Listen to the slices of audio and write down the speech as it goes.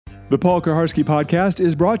The Paul Kuharsky Podcast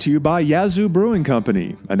is brought to you by Yazoo Brewing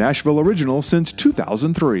Company, a Nashville original since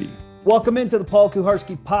 2003. Welcome into the Paul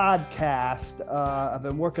Kuharsky Podcast. I've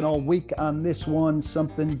been working all week on this one,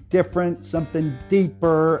 something different, something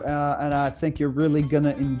deeper, and I think you're really going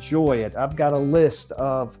to enjoy it. I've got a list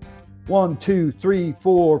of 1, 2, 3,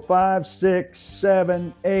 4, 5, 6,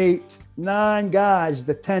 7, 8, 9 guys.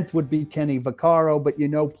 The 10th would be Kenny Vaccaro, but you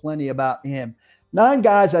know plenty about him. 9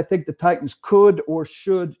 guys I think the Titans could or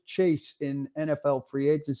should chase in NFL free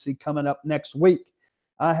agency coming up next week.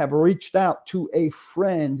 I have reached out to a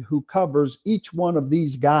friend who covers each one of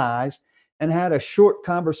these guys and had a short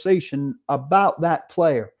conversation about that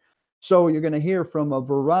player. So you're going to hear from a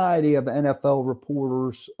variety of NFL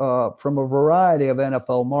reporters from a variety of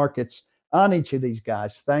NFL markets on each of these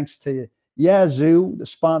guys. Thanks to Yazoo, the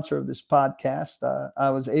sponsor of this podcast, I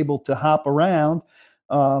was able to hop around.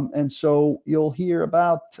 And so you'll hear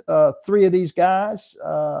about 3 of these guys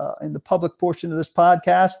in the public portion of this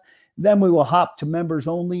podcast. Then we will hop to members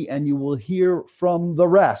only, and you will hear from the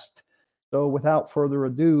rest. So without further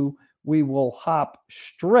ado, we will hop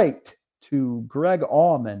straight to Greg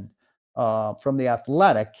Auman from The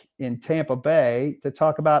Athletic in Tampa Bay to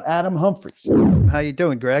talk about Adam Humphries. How you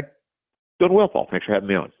doing, Greg? Doing well, Paul. Thanks for having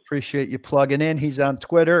me on. Appreciate you plugging in. He's on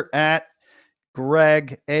Twitter at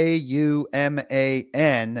Greg Auman,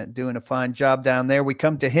 doing a fine job down there. We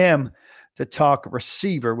come to him to talk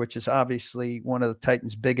receiver, which is obviously one of the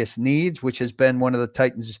Titans' biggest needs, which has been one of the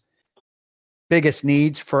Titans' biggest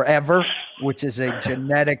needs forever, which is a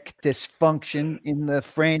genetic dysfunction in the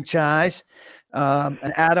franchise. And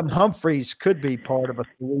Adam Humphries could be part of a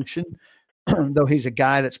solution, though he's a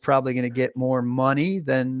guy that's probably going to get more money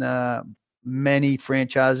than many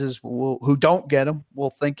franchises who don't get him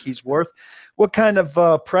will think he's worth. What kind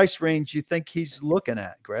of price range do you think he's looking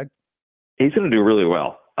at, Greg? He's going to do really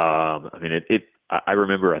well. I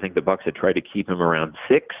remember, I think the Bucs had tried to keep him around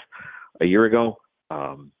 6 a year ago.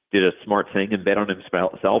 Did a smart thing and bet on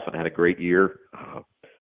himself and had a great year.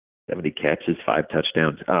 70 catches, 5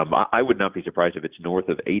 touchdowns. I would not be surprised if it's north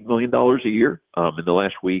of $8 million a year. In the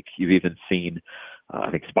last week, you've even seen,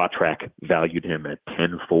 I think Spot Track valued him at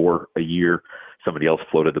 $10.4 a year. Somebody else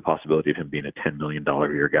floated the possibility of him being a $10 million a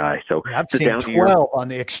year guy. So I've seen 12 on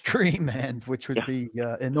the extreme end, which would be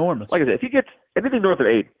enormous. Like I said, if he gets anything north of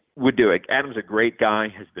 8, would do it. Adam's a great guy,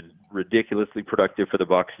 has been ridiculously productive for the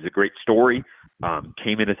Bucs. He's a great story.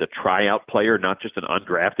 Came in as a tryout player, not just an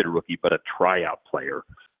undrafted rookie, but a tryout player.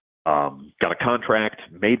 Got a contract,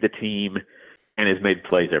 made the team, and has made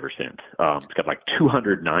plays ever since. He's got like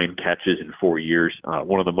 209 catches in 4 years.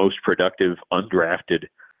 One of the most productive undrafted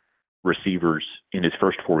receivers in his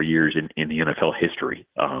first 4 years in the NFL history.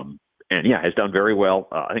 Has done very well.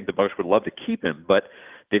 I think the Bucs would love to keep him, but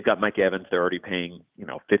they've got Mike Evans. They're already paying,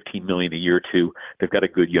 $15 million a year to. They've got a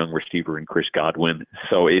good young receiver in Chris Godwin.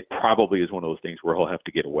 So it probably is one of those things where he'll have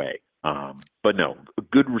to get away. But no, a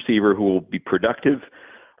good receiver who will be productive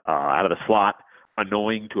out of the slot,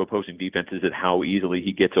 annoying to opposing defenses at how easily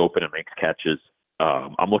he gets open and makes catches.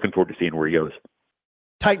 I'm looking forward to seeing where he goes.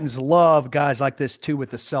 Titans love guys like this too,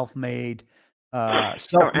 with the self-made John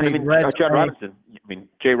Robinson.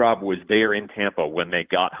 J-Rob was there in Tampa when they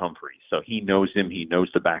got Humphries, so he knows him. He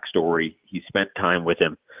knows the backstory. He spent time with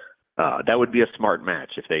him. That would be a smart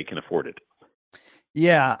match if they can afford it.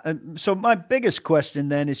 Yeah. So my biggest question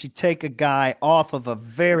then is, you take a guy off of a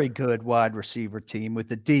very good wide receiver team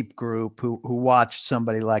with a deep group who watched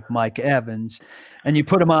somebody like Mike Evans, and you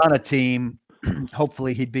put him on a team.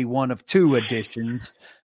 Hopefully he'd be one of 2 additions,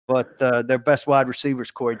 but their best wide receiver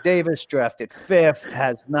is Corey Davis, drafted 5th,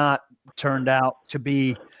 has not turned out to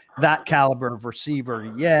be that caliber of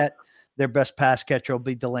receiver yet. Their best pass catcher will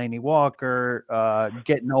be Delaney Walker,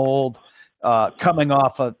 getting old, coming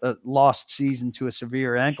off a lost season to a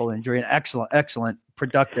severe ankle injury, an excellent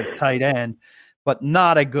productive tight end, but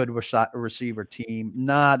not a good receiver team,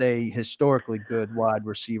 not a historically good wide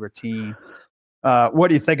receiver team. What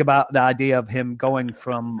do you think about the idea of him going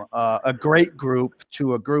from a great group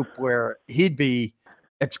to a group where he'd be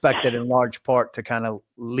expected in large part to kind of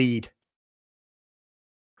lead?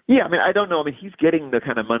 Yeah, I don't know. He's getting the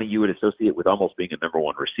kind of money you would associate with almost being a number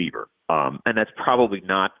 1 receiver. And that's probably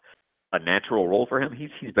not a natural role for him.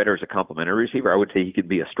 He's better as a complementary receiver. I would say he could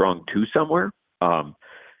be a strong 2 somewhere. But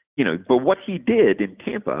what he did in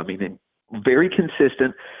Tampa, very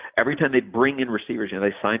consistent. Every time they'd bring in receivers,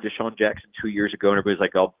 they signed Deshaun Jackson 2 years ago, and everybody's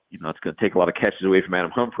like, it's going to take a lot of catches away from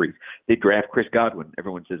Adam Humphries. They draft Chris Godwin.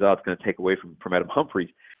 Everyone says, it's going to take away from Adam Humphries.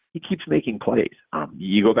 He keeps making plays.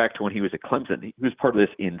 You go back to when he was at Clemson. He was part of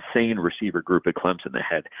this insane receiver group at Clemson that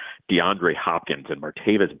had DeAndre Hopkins and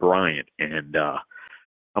Martavis Bryant and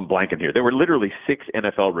I'm blanking here. There were literally 6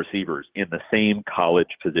 NFL receivers in the same college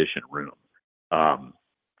position room.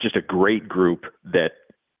 Just a great group that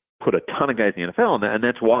put a ton of guys in the NFL, and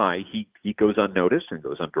that's why he goes unnoticed and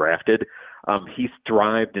goes undrafted. He's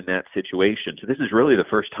thrived in that situation. So this is really the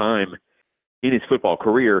first time in his football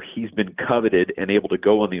career he's been coveted and able to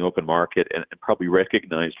go on the open market and probably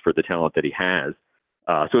recognized for the talent that he has.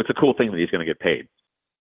 So it's a cool thing that he's going to get paid.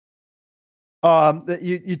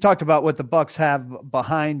 You talked about what the Bucs have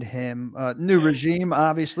behind him. New regime,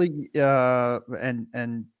 obviously,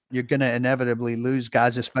 and you're going to inevitably lose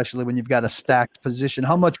guys, especially when you've got a stacked position.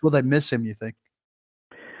 How much will they miss him, you think?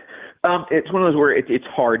 It's one of those where it's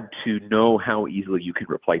hard to know how easily you can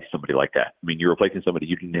replace somebody like that. I mean, you're replacing somebody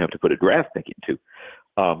you didn't have to put a draft pick into.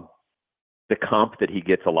 The comp that he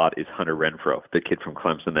gets a lot is Hunter Renfrow, the kid from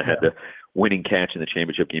Clemson that had the winning catch in the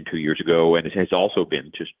championship game 2 years ago, and it has also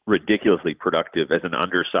been just ridiculously productive as an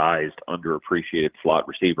undersized, underappreciated slot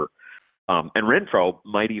receiver. And Renfrow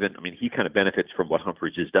might even, I mean, he kind of benefits from what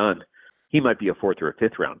Humphries has done. He might be a 4th or a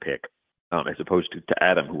 5th round pick, as opposed to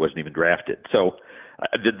Adam, who wasn't even drafted. So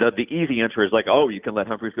the easy answer is like, oh, you can let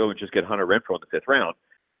Humphries go and just get Hunter Renfrow in the 5th round.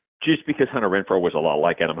 Just because Hunter Renfrow was a lot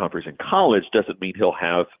like Adam Humphries in college doesn't mean he'll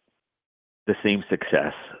have the same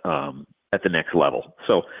success at the next level.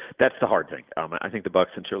 So that's the hard thing. I think the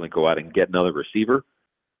Bucs can certainly go out and get another receiver.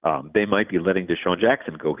 They might be letting Deshaun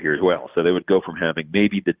Jackson go here as well. So they would go from having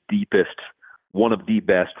maybe the deepest, one of the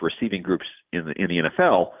best receiving groups in the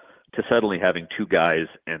NFL to suddenly having 2 guys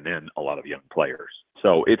and then a lot of young players.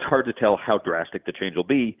 So it's hard to tell how drastic the change will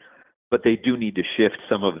be, but they do need to shift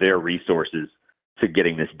some of their resources to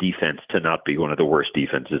getting this defense to not be one of the worst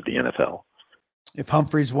defenses in the NFL. If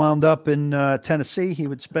Humphries wound up in Tennessee, he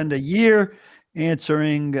would spend a year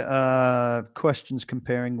answering questions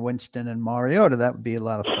comparing Winston and Mariota. That would be a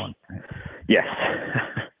lot of fun. Yes.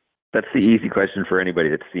 That's the easy question for anybody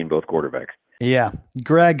that's seen both quarterbacks. Yeah.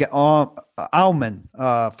 Greg Auman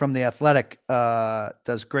from The Athletic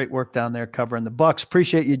does great work down there covering the Bucs.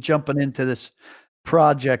 Appreciate you jumping into this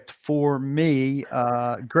project for me.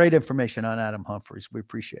 Great information on Adam Humphries. We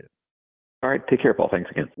appreciate it. All right. Take care, Paul. Thanks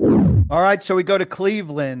again. All right. So we go to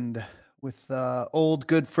Cleveland with old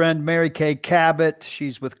good friend Mary Kay Cabot.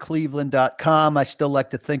 She's with Cleveland.com. I still like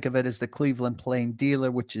to think of it as the Cleveland Plain Dealer,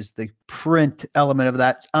 which is the print element of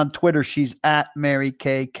that. On Twitter, she's at Mary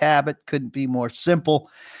Kay Cabot. Couldn't be more simple.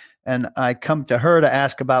 And I come to her to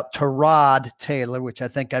ask about Tyrod Taylor, which I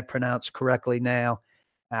think I pronounced correctly now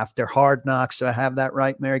after Hard Knocks. So I have that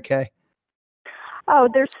right, Mary Kay? Oh,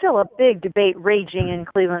 there's still a big debate raging in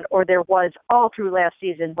Cleveland, or there was all through last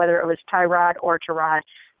season, whether it was Tyrod or Tyrod.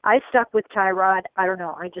 I stuck with Tyrod. I don't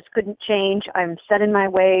know. I just couldn't change. I'm set in my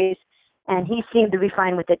ways, and he seemed to be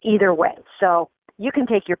fine with it either way. So you can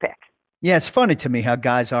take your pick. Yeah, it's funny to me how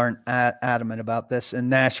guys aren't adamant about this. In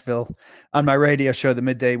Nashville, on my radio show, the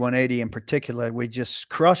Midday 180 in particular, we just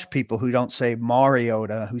crush people who don't say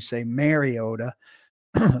Mariota, who say Mariota.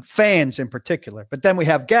 Fans in particular, but then we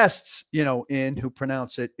have guests, who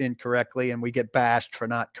pronounce it incorrectly, and we get bashed for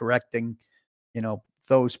not correcting,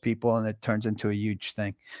 those people, and it turns into a huge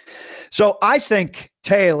thing. So I think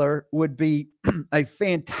Taylor would be a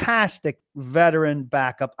fantastic veteran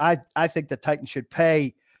backup. I think the Titans should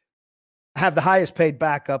have the highest paid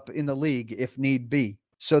backup in the league if need be,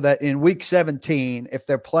 so that in week 17, if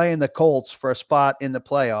they're playing the Colts for a spot in the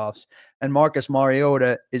playoffs and Marcus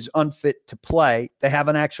Mariota is unfit to play, they have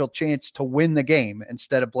an actual chance to win the game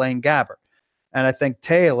instead of Blaine Gabbert. And I think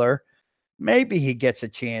Taylor, maybe he gets a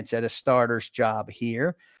chance at a starter's job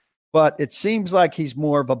here, but it seems like he's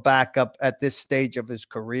more of a backup at this stage of his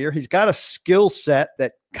career. He's got a skill set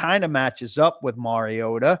that kind of matches up with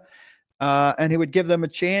Mariota, and he would give them a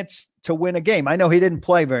chance to win a game. I know he didn't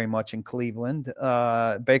play very much in Cleveland.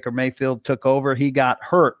 Baker Mayfield took over. He got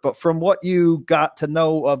hurt. But from what you got to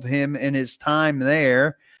know of him in his time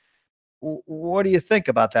there, what do you think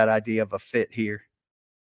about that idea of a fit here?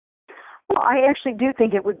 Well, I actually do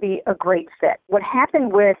think it would be a great fit. What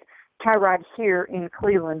happened with Tyrod here in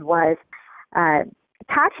Cleveland was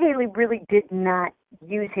Todd Haley really did not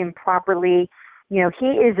use him properly. He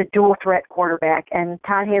is a dual threat quarterback, and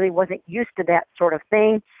Todd Haley wasn't used to that sort of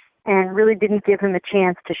thing and really didn't give him a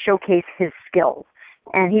chance to showcase his skills.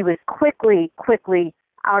 And he was quickly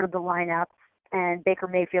out of the lineup, and Baker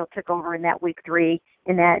Mayfield took over in that week 3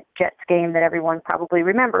 in that Jets game that everyone probably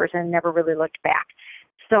remembers and never really looked back.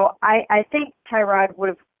 So I think Tyrod would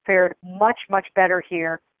have fared much, much better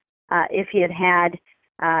here if he had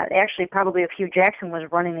actually probably if Hugh Jackson was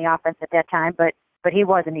running the offense at that time, but he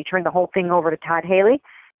wasn't. He turned the whole thing over to Todd Haley,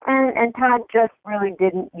 and Todd just really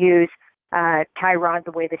didn't use Tyrod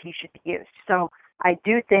the way that he should be used. So I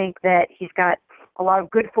do think that he's got a lot of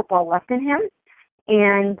good football left in him.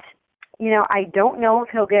 And, I don't know if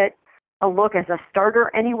he'll get a look as a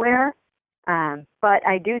starter anywhere, but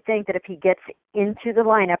I do think that if he gets into the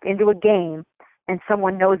lineup, into a game, and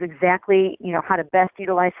someone knows exactly, how to best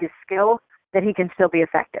utilize his skills, that he can still be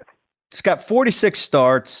effective. He's got 46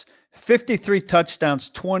 starts, 53 touchdowns,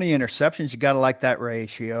 20 interceptions. You got to like that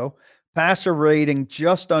ratio. Passer rating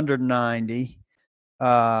just under 90.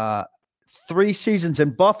 3 seasons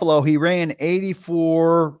in Buffalo, he ran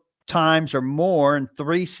 84 times or more in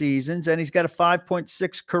 3 seasons, and he's got a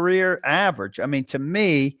 5.6 career average. I mean, to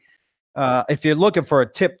me, if you're looking for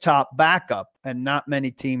a tip-top backup, and not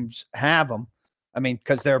many teams have them, I mean,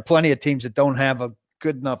 because there are plenty of teams that don't have a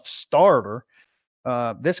good enough starter,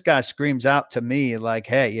 this guy screams out to me like,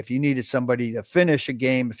 hey, if you needed somebody to finish a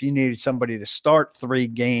game, if you needed somebody to start 3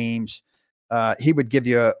 games, he would give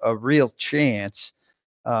you a real chance.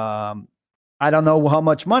 I don't know how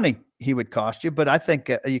much money he would cost you, but I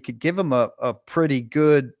think you could give him a pretty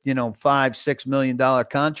good, $5-6 million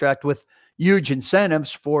contract with huge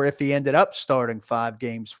incentives for if he ended up starting 5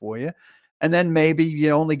 games for you. And then maybe you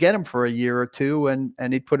only get him for a year or 2 and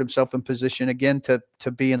he'd put himself in position again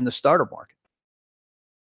to be in the starter market.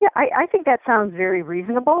 Yeah, I think that sounds very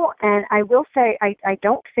reasonable. And I will say, I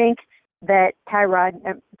don't think that Tyrod,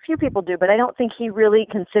 a few people do, but I don't think he really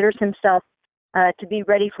considers himself to be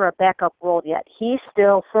ready for a backup role yet. He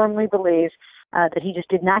still firmly believes that he just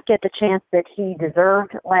did not get the chance that he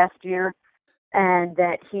deserved last year and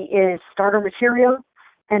that he is starter material.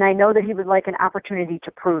 And I know that he would like an opportunity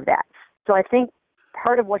to prove that. So I think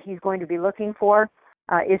part of what he's going to be looking for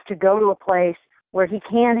is to go to a place where he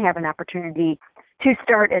can have an opportunity to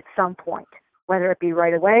start at some point, whether it be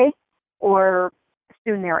right away or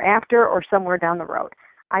soon thereafter or somewhere down the road.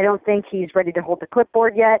 I don't think he's ready to hold the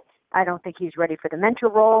clipboard yet. I don't think he's ready for the mentor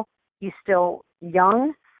role. He's still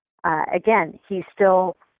young. Again, he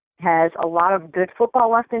still has a lot of good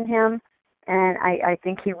football left in him. And I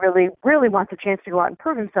think he really, really wants a chance to go out and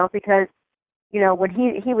prove himself because, when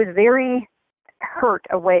he was very hurt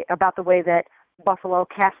about the way that Buffalo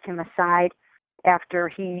cast him aside after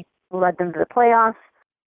he led them to the playoffs.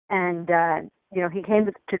 And, he came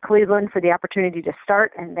to Cleveland for the opportunity to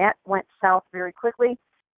start, and that went south very quickly.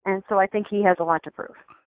 And so I think he has a lot to prove.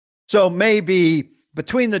 So maybe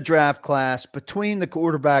between the draft class, between the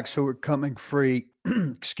quarterbacks who are coming free,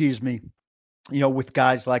 excuse me, with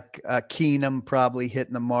guys like Keenum probably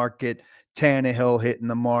hitting the market, Tannehill hitting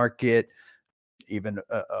the market, even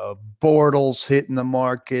Bortles hitting the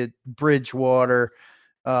market, Bridgewater,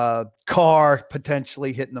 Carr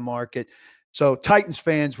potentially hitting the market. So Titans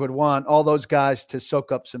fans would want all those guys to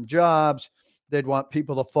soak up some jobs. They'd want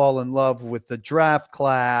people to fall in love with the draft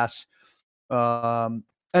class.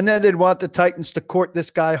 And then they'd want the Titans to court this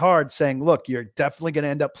guy hard, saying, look, you're definitely going to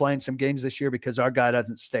end up playing some games this year because our guy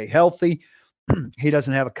doesn't stay healthy. He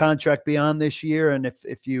doesn't have a contract beyond this year. And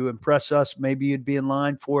if you impress us, maybe you'd be in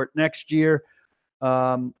line for it next year.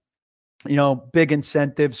 Big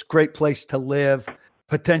incentives, great place to live,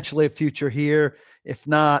 potentially a future here. If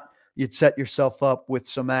not, you'd set yourself up with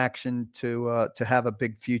some action to have a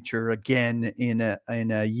big future again in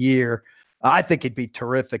a year. I think it'd be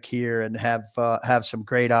terrific here and have some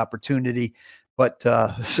great opportunity. But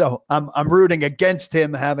so I'm rooting against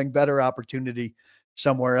him having better opportunity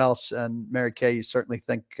somewhere else. And Mary Kay, you certainly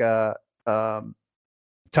think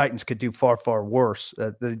Titans could do far, far worse.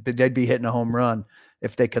 They'd be hitting a home run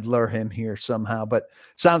if they could lure him here somehow. But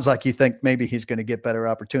sounds like you think maybe he's going to get better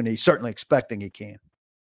opportunity. Certainly expecting he can.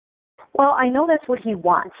 Well, I know that's what he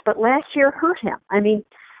wants, but last year hurt him. I mean,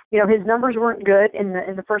 his numbers weren't good in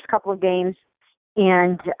the first couple of games,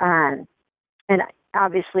 and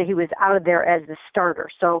obviously he was out of there as the starter.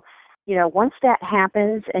 So, once that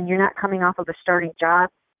happens and you're not coming off of a starting job,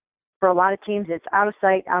 for a lot of teams it's out of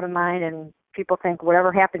sight, out of mind, and people think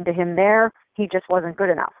whatever happened to him there, he just wasn't good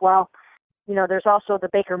enough. Well, there's also the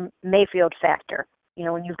Baker Mayfield factor.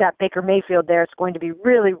 When you've got Baker Mayfield there, it's going to be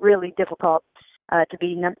really, really difficult to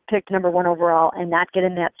be picked number 1 overall and not get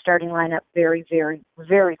in that starting lineup very, very,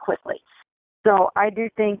 very quickly. So I do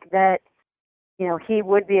think that, he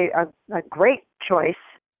would be a great choice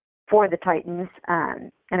for the Titans.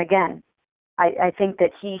 And again, I think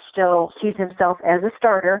that he still sees himself as a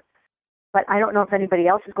starter, but I don't know if anybody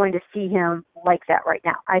else is going to see him like that right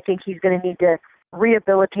now. I think he's going to need to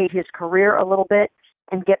rehabilitate his career a little bit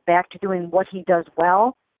and get back to doing what he does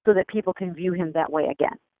well so that people can view him that way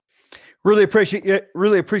again. Really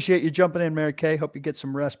appreciate you jumping in, Mary Kay. Hope you get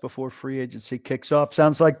some rest before free agency kicks off.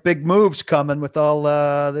 Sounds like big moves coming with all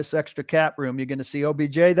this extra cap room. You going to see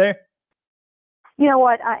OBJ there? You know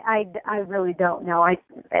what? I really don't know.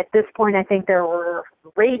 At this point, I think there were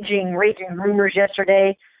raging rumors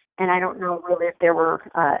yesterday, and I don't know really if there were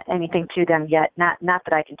anything to them yet. Not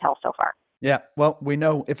that I can tell so far. Yeah, well, we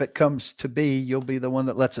know if it comes to be, you'll be the one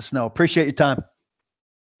that lets us know. Appreciate your time.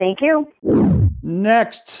 Thank you.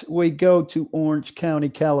 Next, we go to Orange County,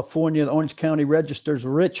 California. The Orange County Register's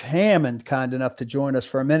Rich Hammond, kind enough to join us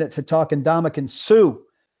for a minute to talk Ndamukong Suh,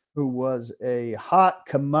 who was a hot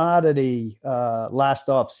commodity last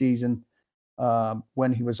offseason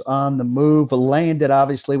when he was on the move. Landed,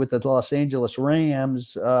 obviously, with the Los Angeles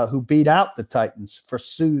Rams, who beat out the Titans for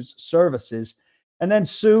Suh's services. And then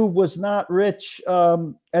Suh was not, Rich,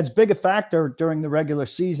 as big a factor during the regular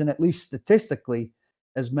season, at least statistically,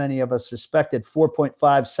 as many of us suspected.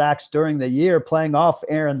 4.5 sacks during the year, playing off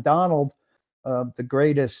Aaron Donald, the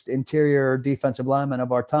greatest interior defensive lineman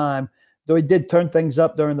of our time, though he did turn things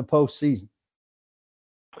up during the postseason.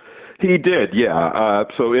 He did, yeah.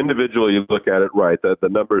 So individually, you look at it, right, that the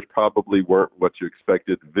numbers probably weren't what you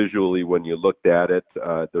expected visually when you looked at it.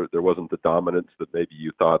 There wasn't the dominance that maybe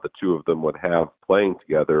you thought the two of them would have playing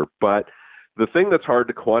together. But the thing that's hard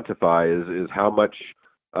to quantify is how much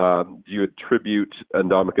do you attribute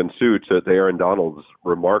Ndamukong Suh to Aaron Donald's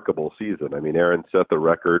remarkable season. I mean, Aaron set the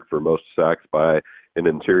record for most sacks by an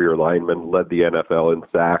interior lineman, led the NFL in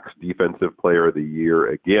sacks, defensive player of the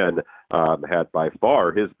year again, had by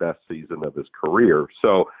far his best season of his career.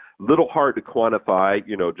 So little hard to quantify,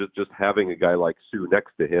 just having a guy like Suh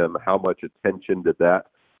next to him. How much attention did that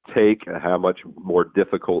take? How much more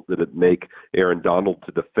difficult did it make Aaron Donald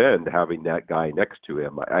to defend having that guy next to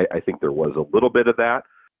him? I think there was a little bit of that.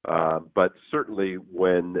 But certainly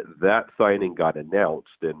when that signing got announced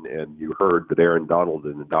and you heard that Aaron Donald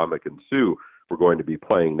and Ndamukong Suh were going to be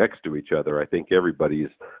playing next to each other, I think everybody's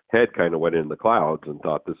head kind of went in the clouds and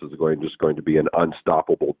thought this is just going to be an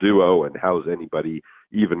unstoppable duo, and how's anybody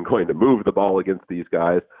even going to move the ball against these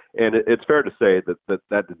guys? And it's fair to say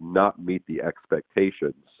that did not meet the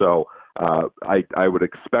expectations. So I would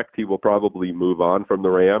expect he will probably move on from the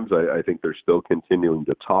Rams. I think they're still continuing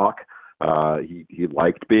to talk. He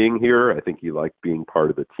liked being here. I think he liked being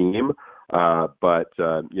part of the team. But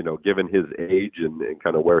given his age and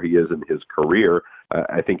kind of where he is in his career,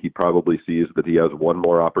 I think he probably sees that he has one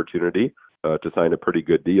more opportunity to sign a pretty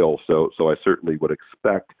good deal. So I certainly would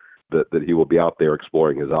expect that he will be out there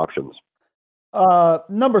exploring his options.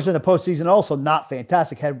 Numbers in the postseason also not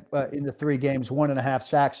fantastic. Had in the 3 games, 1.5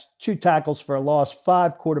 sacks, 2 tackles for a loss,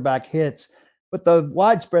 5 quarterback hits. But the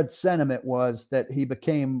widespread sentiment was that he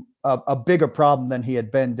became a bigger problem than he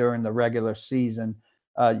had been during the regular season.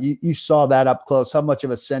 You saw that up close. How much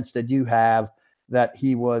of a sense did you have that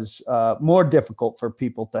he was more difficult for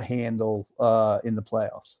people to handle in the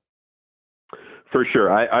playoffs? For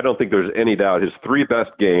sure. I don't think there's any doubt. His 3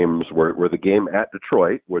 best games were the game at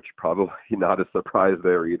Detroit, which probably not a surprise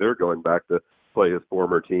there either, going back to play his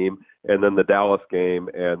former team, and then the Dallas game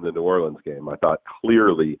and the New Orleans game. I thought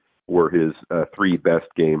clearly were his 3 best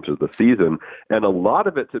games of the season. And a lot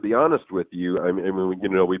of it, to be honest with you, I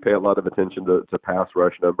mean, we pay a lot of attention to pass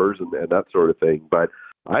rush numbers and that sort of thing. But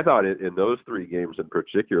I thought in those 3 games in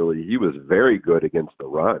particular, he was very good against the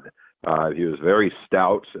run. He was very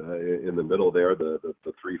stout in the middle there, the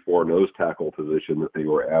 3-4 nose tackle position that they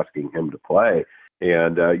were asking him to play.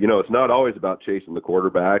 And, it's not always about chasing the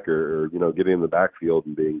quarterback or getting in the backfield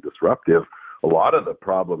and being disruptive. A lot of the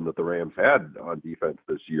problem that the Rams had on defense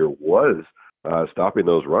this year was stopping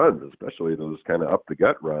those runs, especially those kind of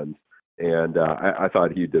up-the-gut runs. And I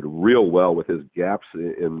thought he did real well with his gaps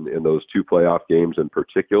in those 2 playoff games in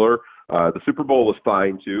particular. The Super Bowl was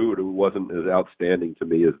fine, too. It wasn't as outstanding to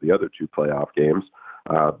me as the other 2 playoff games.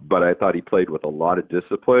 But I thought he played with a lot of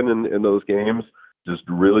discipline in those games, just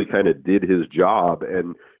really kind of did his job.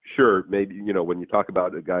 And sure, maybe, when you talk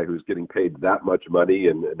about a guy who's getting paid that much money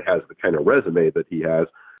and has the kind of resume that he has,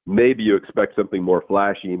 maybe you expect something more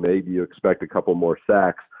flashy. Maybe you expect a couple more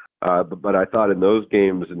sacks. But I thought in those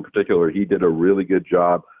games in particular, he did a really good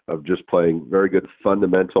job of just playing very good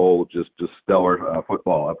fundamental, just stellar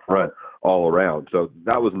football up front all around. So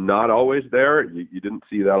that was not always there. You didn't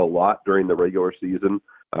see that a lot during the regular season.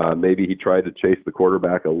 Maybe he tried to chase the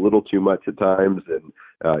quarterback a little too much at times and,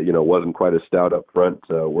 wasn't quite as stout up front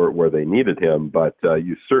where they needed him. But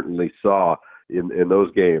you certainly saw in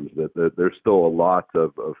those games that there's still a lot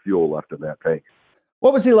of fuel left in that tank.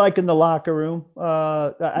 What was he like in the locker room?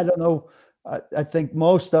 I don't know. I think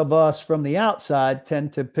most of us from the outside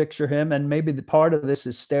tend to picture him, and maybe the part of this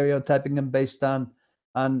is stereotyping him based on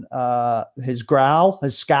his growl,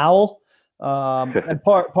 his scowl. And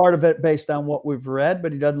part of it based on what we've read,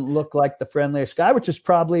 but he doesn't look like the friendliest guy, which is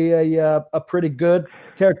probably a pretty good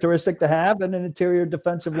characteristic to have in an interior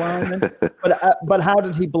defensive lineman. But how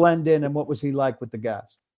did he blend in, and what was he like with the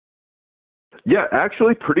guys? Yeah,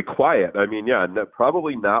 actually pretty quiet. I mean,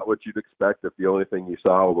 probably not what you'd expect if the only thing you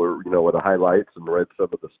saw were, were the highlights and read some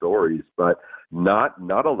of the stories, but not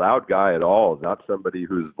a loud guy at all, not somebody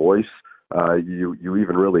whose voice you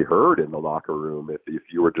even really heard in the locker room if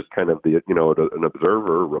you were just kind of an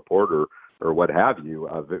observer, reporter, or what have you.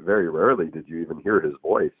 Very rarely did you even hear his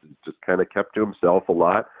voice. He just kind of kept to himself a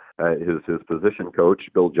lot. His position coach,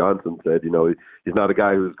 Bill Johnson, said, he's not a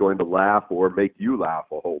guy who's going to laugh or make you laugh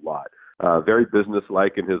a whole lot. Very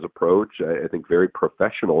businesslike in his approach. I think very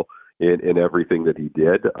professional in everything that he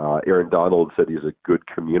did. Aaron Donald said he's a good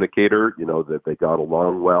communicator, that they got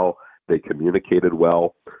along well. They communicated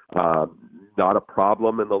well. Not a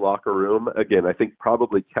problem in the locker room. Again, I think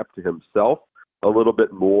probably kept to himself a little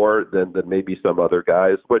bit more than maybe some other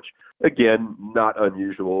guys, which, again, not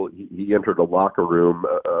unusual. He entered a locker room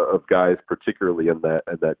of guys, particularly in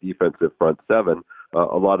that defensive front seven.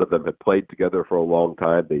 A lot of them had played together for a long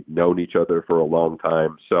time. They'd known each other for a long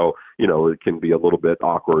time. So, it can be a little bit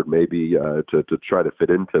awkward maybe to try to fit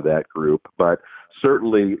into that group. But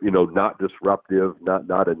certainly, not disruptive,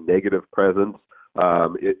 not a negative presence.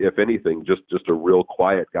 If anything, just a real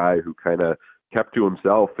quiet guy who kind of kept to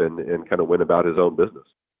himself and kind of went about his own business.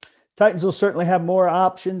 Titans will certainly have more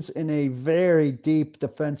options in a very deep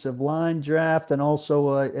defensive line draft and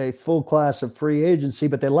also a full class of free agency,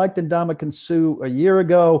 but they liked Ndamukong Suh a year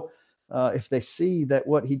ago. If they see that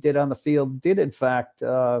what he did on the field did, in fact,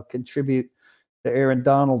 contribute to Aaron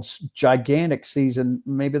Donald's gigantic season,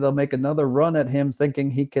 maybe they'll make another run at him thinking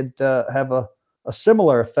he could have a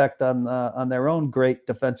similar effect on their own great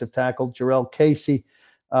defensive tackle, Jarrell Casey.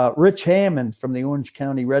 Rich Hammond from the Orange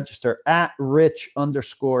County Register, at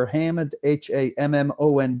Rich_Hammond,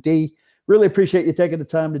 HAMMOND. Really appreciate you taking the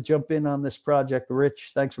time to jump in on this project,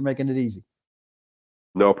 Rich. Thanks for making it easy.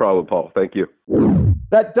 No problem, Paul. Thank you.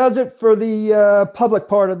 That does it for the public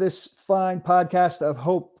part of this fine podcast. I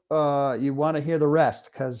hope you want to hear the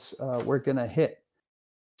rest, because we're going to hit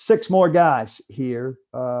 6 more guys here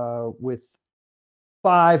with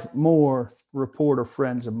 5 more reporter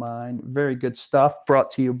friends of mine. Very good stuff,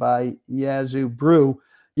 brought to you by Yazoo Brew.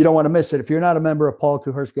 You don't want to miss it. If you're not a member of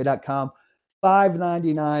paulkuharsky.com,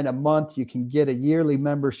 $5.99 a month. You can get a yearly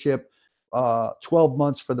membership, 12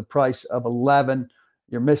 months for the price of 11.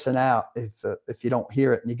 You're missing out if you don't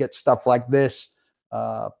hear it. And you get stuff like this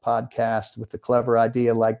podcast with a clever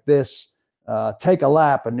idea like this. Take a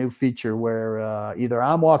Lap, a new feature where either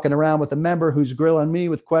I'm walking around with a member who's grilling me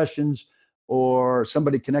with questions, or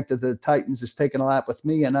somebody connected to the Titans is taking a lap with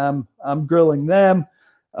me and I'm grilling them.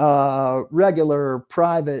 Regular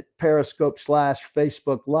private Periscope /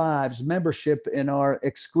 Facebook Lives, membership in our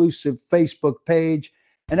exclusive Facebook page,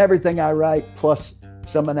 and everything I write, plus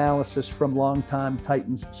some analysis from longtime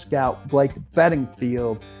Titans scout Blake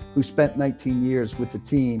Bedingfield, who spent 19 years with the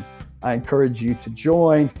team. I encourage you to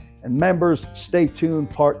join. And members, stay tuned.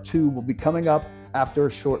 Part 2 will be coming up after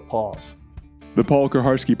a short pause. The Paul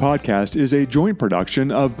Kuharsky Podcast is a joint production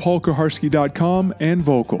of paulkuharsky.com and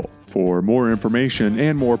Vocal. For more information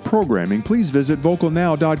and more programming, please visit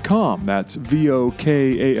vocalnow.com. That's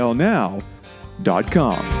VOKAL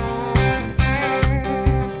now.com.